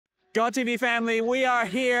God TV family, we are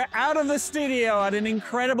here out of the studio at an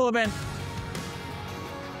incredible event.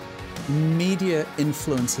 Media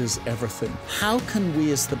influences everything. How can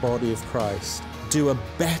we as the body of Christ do a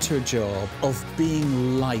better job of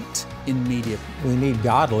being light in media? We need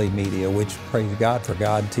godly media, which praise God for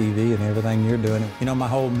God TV and everything you're doing. You know, my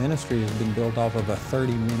whole ministry has been built off of a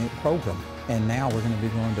 30-minute program, and now we're going to be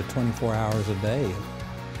going to 24 hours a day.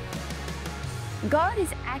 God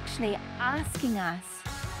is actually asking us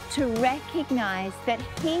to recognize that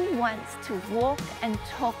He wants to walk and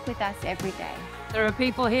talk with us every day. There are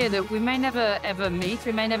people here that we may never ever meet,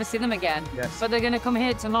 we may never see them again, but they're going to come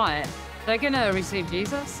here tonight. They're going to receive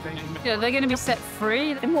Jesus. They're going to be set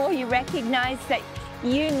free. The more you recognize that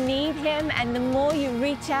you need Him and the more you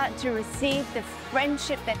reach out to receive the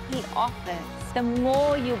friendship that He offers, the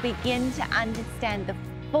more you'll begin to understand the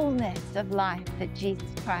fullness of life that Jesus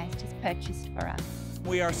Christ has purchased for us.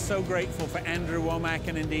 We are so grateful for Andrew Wommack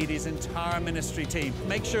and indeed his entire ministry team.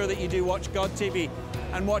 Make sure that you do watch God TV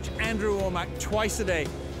and watch Andrew Wommack twice a day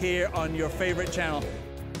here on your favorite channel.